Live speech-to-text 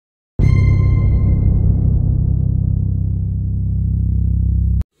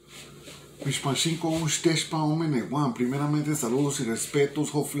Mishpachinko Ushteshpa Omene Juan. Primeramente, saludos y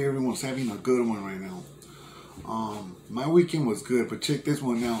respetos. Hopefully, everyone's having a good one right now. My weekend was good, but check this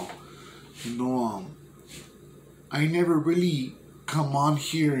one out. You know, I never really come on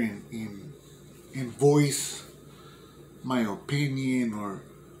here and voice my opinion, or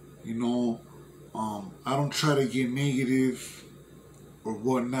I don't try to get negative or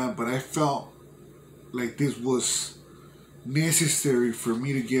whatnot, but I felt like this was necessary for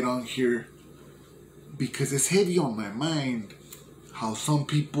me to get on here because it's heavy on my mind how some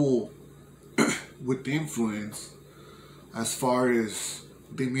people with the influence, as far as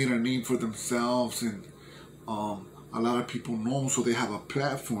they made a name for themselves, and a lot of people know them, so they have a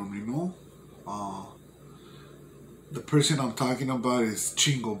platform, the person I'm talking about is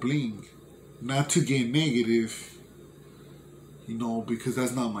Chingo Bling. Not to get negative, because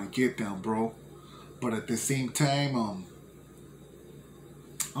that's not my get down, bro. But at the same time, I'm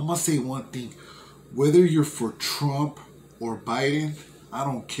gonna say one thing. Whether you're for Trump or Biden, I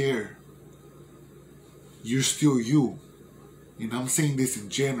don't care. You're still you. And I'm saying this in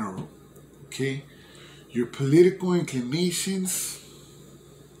general, okay? Your political inclinations,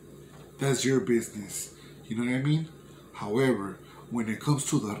 that's your business. You know what I mean? However, when it comes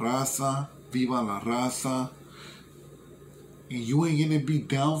to the Raza, Viva la Raza, and you ain't gonna be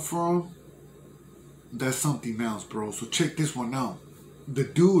down for them, that's something else, bro. So check this one out. The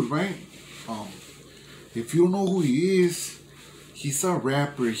dude, right? If you don't know who he is, he's a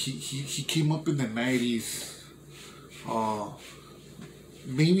rapper. He came up in the 90s.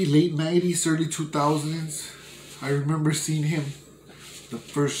 Maybe late 90s, early 2000s. I remember seeing him the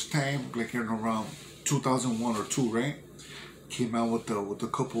first time, like in around 2001 or 2, right? Came out with a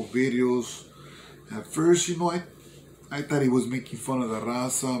couple videos. At first, I thought he was making fun of the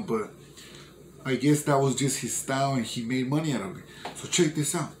Raza, but I guess that was just his style and he made money out of it. So check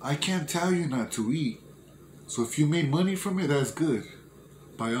this out. I can't tell you not to eat. So if you made money from it, that's good.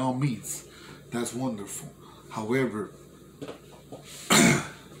 By all means. That's wonderful. However,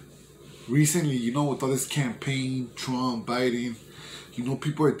 recently, with all this campaign, Trump, Biden,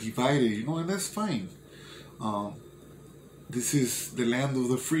 people are divided, and that's fine. This is the land of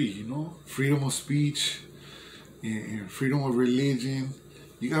the free, freedom of speech and freedom of religion.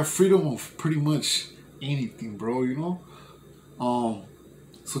 You got freedom of pretty much anything, bro,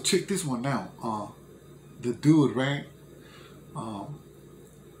 So check this one out. The dude, right?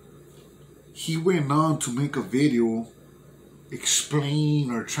 He went on to make a video explain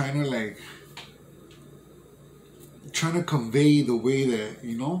or trying to convey the way that,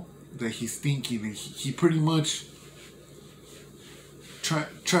 that he's thinking. And he pretty much try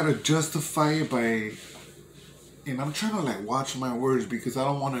to justify it by, and I'm trying to watch my words because I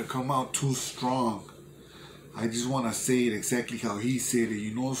don't want to come out too strong. I just want to say it exactly how he said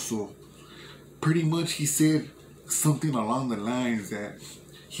it, so pretty much he said something along the lines that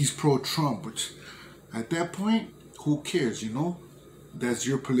he's pro-Trump, which at that point, who cares, That's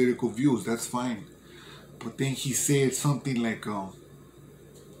your political views, that's fine. But then he said something like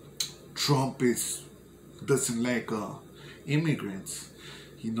Trump doesn't like immigrants,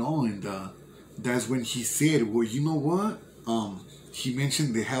 and that's when he said, well, you know what? He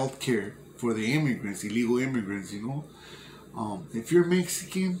mentioned the health care for the immigrants, illegal immigrants, If you're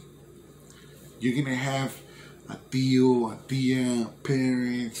Mexican, you're going to have a tío, a tía,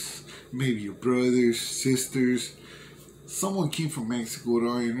 parents, maybe your brothers, sisters. Someone came from Mexico,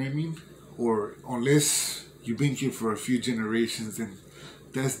 you know what I mean? Or unless you've been here for a few generations, then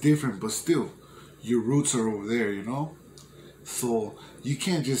that's different. But still, your roots are over there, So you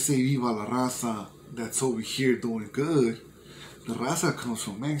can't just say Viva la Raza that's over here doing good. The Raza comes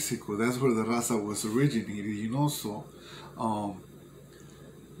from Mexico. That's where the Raza was originated, So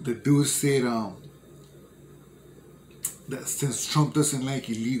the dude said that since Trump doesn't like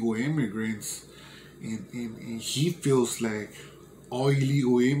illegal immigrants, and he feels like all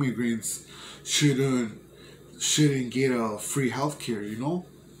illegal immigrants shouldn't get free healthcare,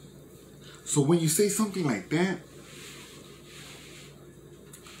 So when you say something like that,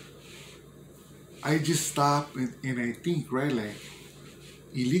 I just stop and I think, right,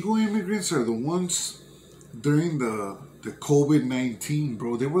 illegal immigrants are the ones during the COVID-19,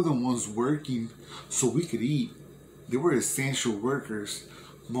 bro. They were the ones working so we could eat. They were essential workers,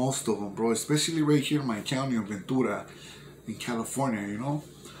 most of them, bro. Especially right here in my county of Ventura, in California,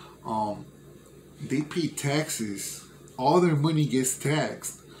 They pay taxes. All their money gets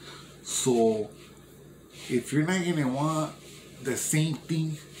taxed. So if you're not gonna want the same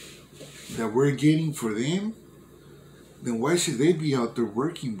thing that we're getting for them, then why should they be out there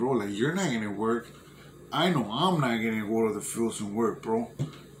working, bro? You're not gonna work. I know I'm not gonna go to the fields and work, bro.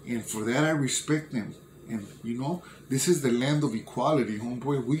 And for that, I respect them. And, you know, this is the land of equality,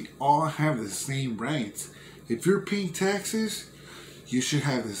 homeboy. We all have the same rights. If you're paying taxes, you should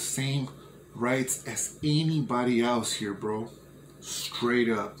have the same rights as anybody else here, bro. Straight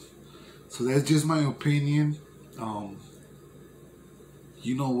up. So that's just my opinion.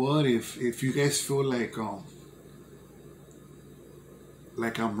 You know what? If you guys feel like I'm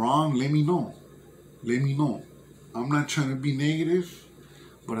wrong, let me know. Let me know. I'm not trying to be negative,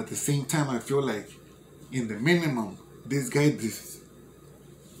 but at the same time, I feel like, in the minimum, this guy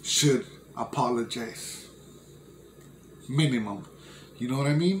should apologize. Minimum. You know what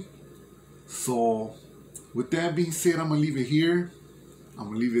I mean? So, with that being said, I'm going to leave it here. I'm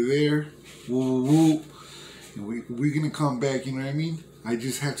going to leave it there. Woo, woo, woo. And we're going to come back, you know what I mean? I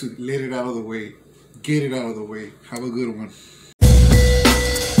just have to let it out of the way. Get it out of the way. Have a good one.